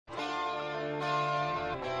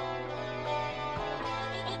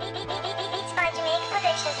It's my Jamaican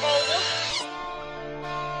predictions, baby.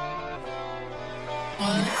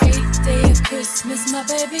 On the 8th day of Christmas, my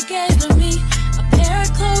baby gave to me a pair of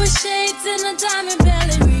Chloe shades and a diamond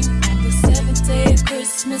belly ring. On the 7th day of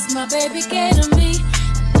Christmas, my baby gave to me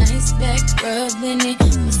a nice back rub, then he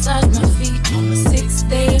massaged my feet. On the 6th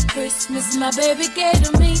day of Christmas, my baby gave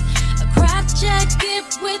to me a crop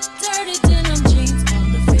jacket with dirty denim jeans.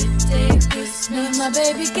 On the 5th day of Christmas, my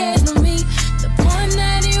baby gave to me the poem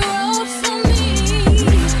that he wrote for me.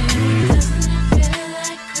 Doesn't it feel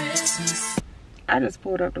like Christmas? I just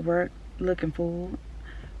pulled up to work looking full,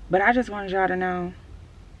 but I just wanted y'all to know,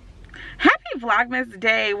 happy Vlogmas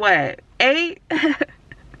day, what, 8?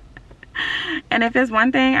 And if it's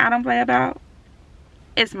one thing I don't play about,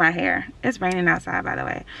 it's my hair. It's raining outside, by the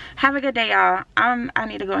way. Have a good day, y'all. I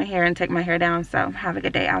need to go in here and take my hair down, so have a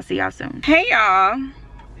good day. I'll see y'all soon. Hey, y'all.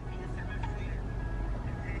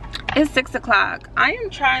 It's 6 o'clock. I am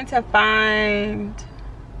trying to find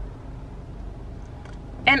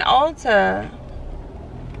an Ulta.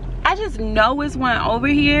 I just know it's one over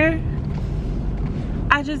here.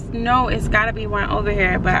 I just know it's gotta be one over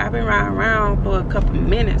here, but I've been riding around for a couple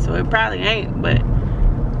minutes, so it probably ain't, but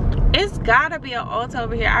it's gotta be an Ulta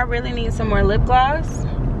over here. I really need some more lip gloss.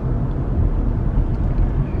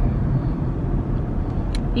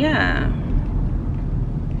 Yeah.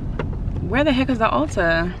 Where the heck is the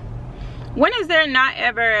Ulta? When is there not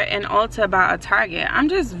ever an Ulta by a Target? I'm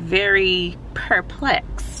just very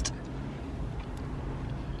perplexed.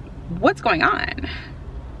 What's going on?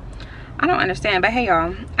 I don't understand. But hey,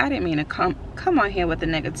 y'all, I didn't mean to come on here with the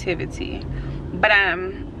negativity, but I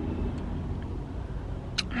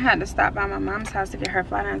had to stop by my mom's house to get her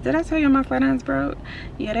flat irons. Did I tell you my flat irons broke?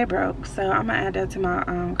 Yeah, they broke. So I'm gonna add that to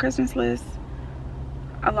my Christmas list,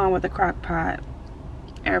 along with the crock pot,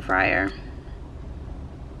 air fryer.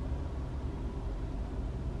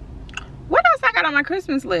 What else I got on my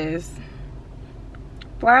Christmas list?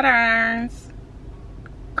 Flat irons,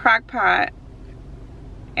 crock pot,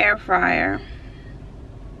 air fryer.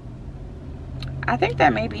 I think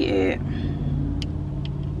that may be it.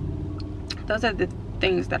 Those are the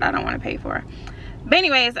things that I don't want to pay for. But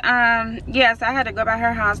anyways, yes, I had to go by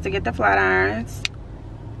her house to get the flat irons,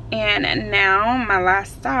 and now my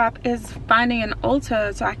last stop is finding an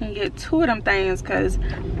Ulta so I can get 2 of them things, because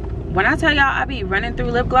when I tell y'all I be running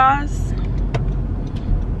through lip gloss,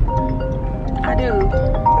 I do.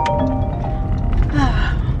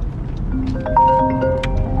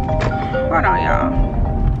 Hold on, y'all.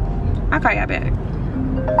 I'll call y'all back.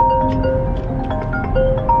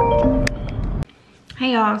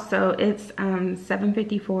 Hey, y'all. So it's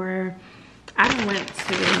 7:54. I went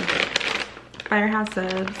to Firehouse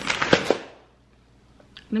Subs.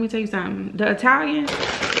 Let me tell you something. The Italian,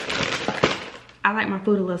 I like my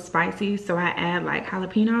food a little spicy, so I add like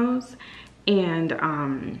jalapenos. And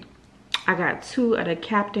I got 2 of the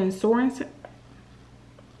Captain Sorensen.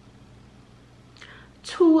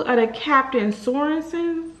 2 of the Captain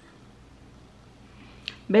Sorensens.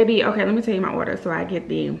 Baby, okay, let me tell you my order. So I get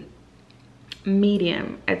the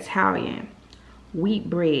medium Italian wheat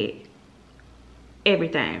bread,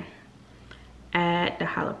 everything. Add the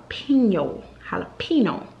jalapeno,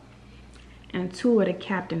 and 2 of the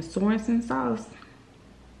Captain Sorensen sauce.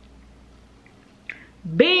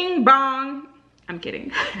 Bing bong. I'm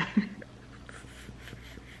kidding.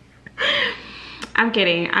 I'm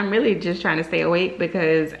kidding. I'm really just trying to stay awake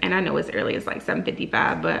because, and I know it's early, it's like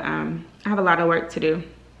 7:55, but I have a lot of work to do.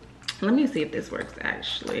 Let me see if this works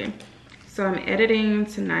actually. So I'm editing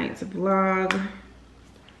tonight's vlog.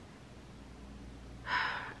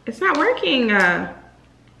 It's not working. And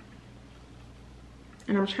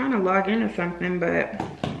I'm trying to log into something, but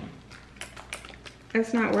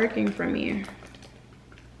it's not working for me.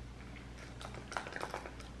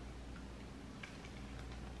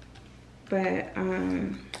 But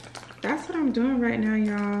that's what I'm doing right now,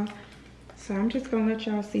 y'all. So I'm just gonna let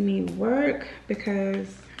y'all see me work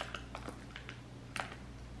because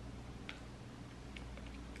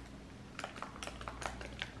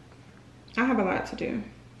I have a lot to do.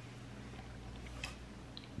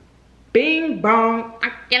 Bing bong.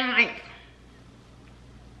 I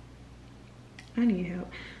need help.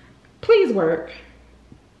 Please work.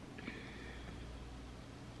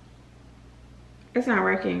 It's not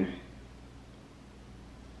working.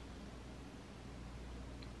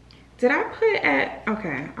 Did I put at,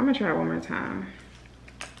 okay, I'm gonna try it one more time.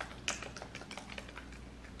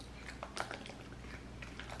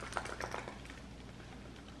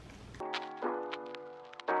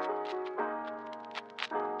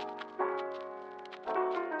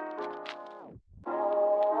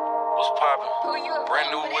 What's poppin'? Brand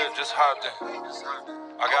new whip, just hopped in.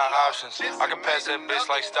 I got options. I can pass that bitch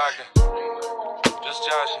like Stockton. Just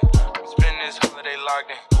joshing. Spend this holiday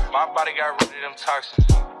locked in. My body got rid of them toxins.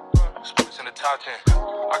 Sports in the top 10.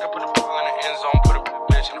 I can put the ball in the end zone, put a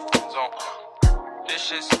bitch in the friend zone. This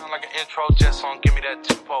shit sound like an intro jet song. Give me that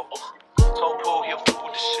tempo. Told Pool, he'll fool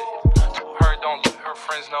with the shit. Told her, don't let her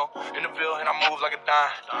friends know. In the Ville, and I move like a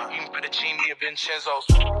dime. Eating fettuccine at Vincenzo's.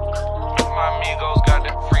 My amigos got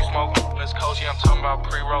that free smoke. Let's coach, yeah, I'm talking about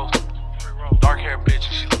pre-rolls. Dark hair bitch,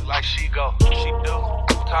 she look like she go. She do.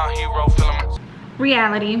 Time hero, feeling my...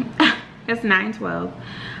 Reality. It's 9:12.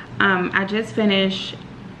 I just finished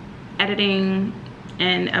editing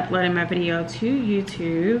and uploading my video to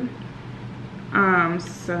YouTube.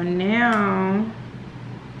 So now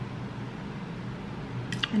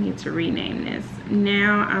I need to rename this.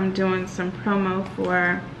 Now I'm doing some promo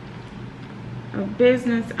for a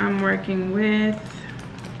business I'm working with.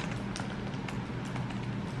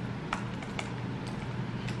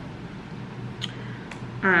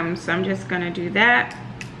 So I'm just gonna do that.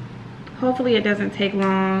 Hopefully it doesn't take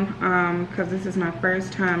long, because this is my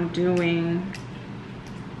first time doing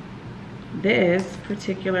this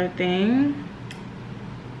particular thing.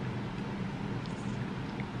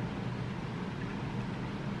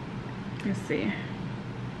 Let's see.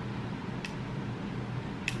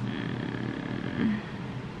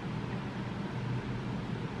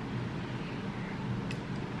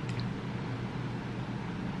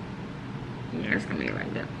 Yeah, it's gonna be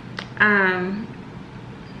like that.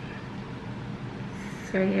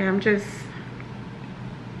 So yeah, I'm just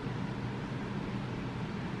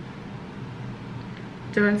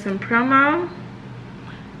doing some promo,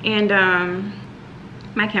 and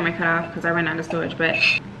my camera cut off because I ran out of storage, but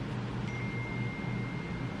who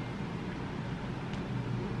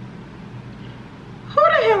the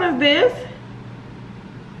hell is this?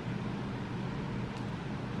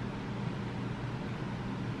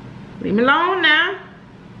 Leave me alone now.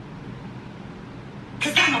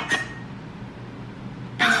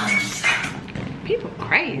 People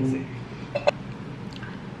crazy.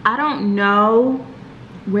 I don't know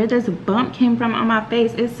where this bump came from on my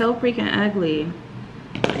face. It's so freaking ugly.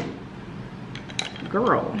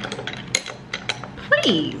 Girl,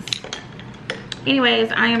 please.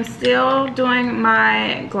 Anyways, I am still doing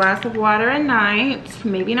my glass of water a night.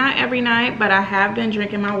 Maybe not every night, but I have been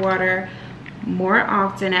drinking my water more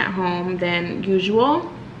often at home than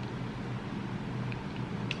usual.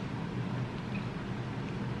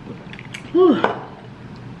 Whew.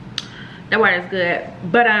 That water is good.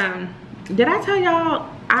 But did I tell y'all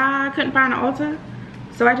I couldn't find an Ulta,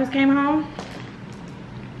 so I just came home?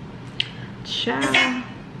 Child.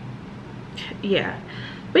 Yeah.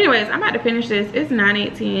 But anyways, I'm about to finish this. It's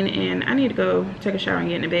 9:18 and I need to go take a shower and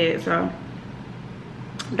get into bed. So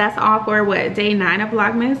that's all for what, day 9 of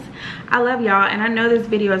Vlogmas. I love y'all, and I know this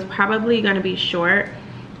video is probably gonna be short,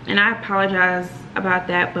 and I apologize about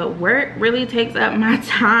that, but work really takes up my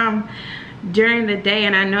time during the day,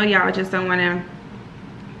 and I know y'all just don't want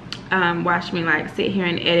to watch me like sit here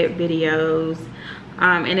and edit videos,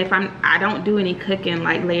 and if I don't do any cooking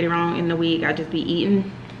like later on in the week, I just be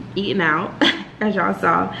eating out as y'all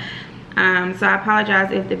saw. So I apologize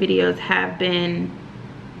if the videos have been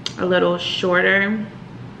a little shorter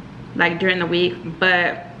like during the week,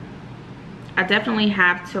 but I definitely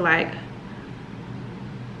have to, like,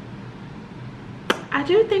 I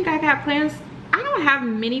do think I got plans. I don't have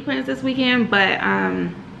many plans this weekend, but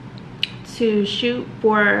to shoot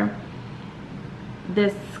for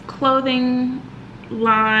this clothing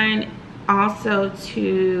line, also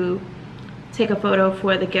to take a photo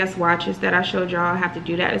for the guest watches that I showed y'all. I have to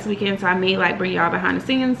do that this weekend, so I may like bring y'all behind the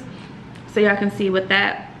scenes so y'all can see what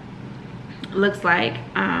that looks like.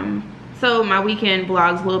 So my weekend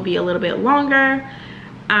vlogs will be a little bit longer,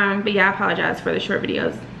 but yeah, I apologize for the short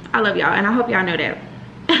videos. I love y'all, and I hope y'all know that.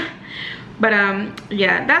 But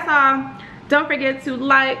yeah, that's all. Don't forget to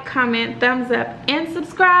like, comment, thumbs up, and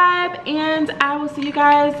subscribe, and I will see you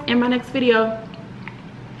guys in my next video.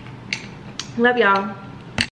 Love y'all.